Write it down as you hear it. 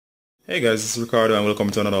Hey guys, this is Ricardo and welcome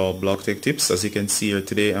to another Block Tech Tips. As you can see here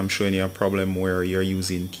today, I'm showing you a problem where you're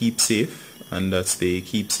using Keepsafe, and that's the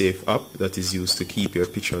Keepsafe app that is used to keep your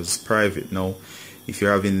pictures private. Now, if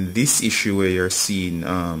you're having this issue where you're seeing,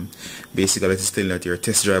 basically it's telling that your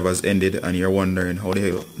test drive has ended and you're wondering how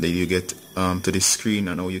the hell did you get to this screen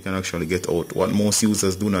and how you can actually get out. What most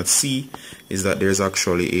users do not see is that there's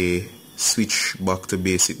actually a switch back to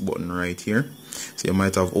basic button right here. So you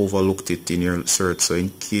might have overlooked it in your search. So in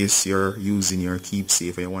case you're using your Keepsafe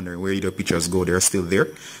and you're wondering where your pictures go, they're still there.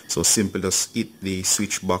 So simply just hit the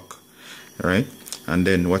switch back, alright? And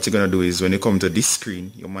then what you're gonna do is when you come to this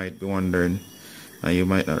screen, you might be wondering and you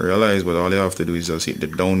might not realize, but all you have to do is just hit the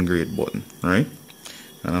downgrade button, alright?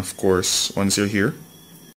 And of course, once you're here,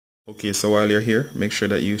 okay, so while you're here, make sure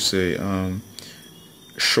that you say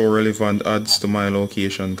show relevant ads to my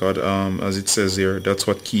location, because as it says here, that's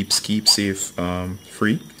what keeps Keepsafe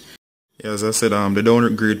free. Yeah, as I said, the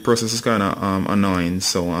downgrade process is kind of annoying,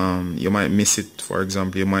 so you might miss it. For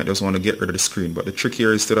example, you might just want to get rid of the screen, but the trick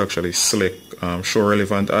here is to actually select show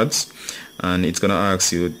relevant ads, and it's gonna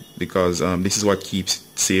ask you because this is what keeps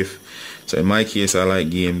it safe. So in my case, I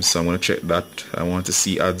like games, so I'm gonna check that. I want to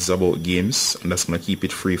see ads about games, and that's gonna keep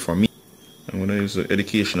it free for me. I'm going to use the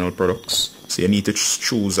educational products. So you need to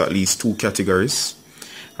choose at least 2 categories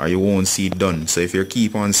or you won't see it done. So if you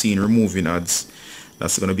keep on seeing removing ads,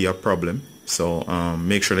 that's going to be a problem. So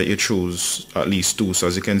make sure that you choose at least 2. So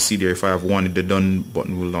as you can see there, if I have 1, the done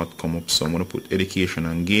button will not come up. So I'm going to put education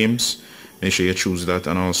and games. Make sure you choose that,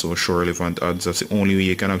 and also show relevant ads. That's the only way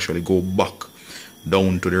you can actually go back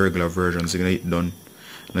down to the regular version. So you're going to hit done.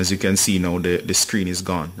 And as you can see now, the screen is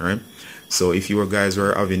gone, right? So if you guys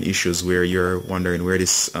were having issues where you're wondering where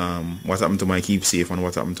this, what happened to my Keepsafe and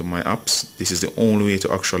what happened to my apps, this is the only way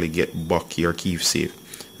to actually get back your Keepsafe.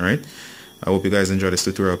 Alright? I hope you guys enjoyed this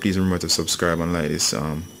tutorial. Please remember to subscribe and like this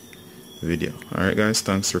video. Alright guys,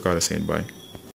 thanks. Ricardo saying bye.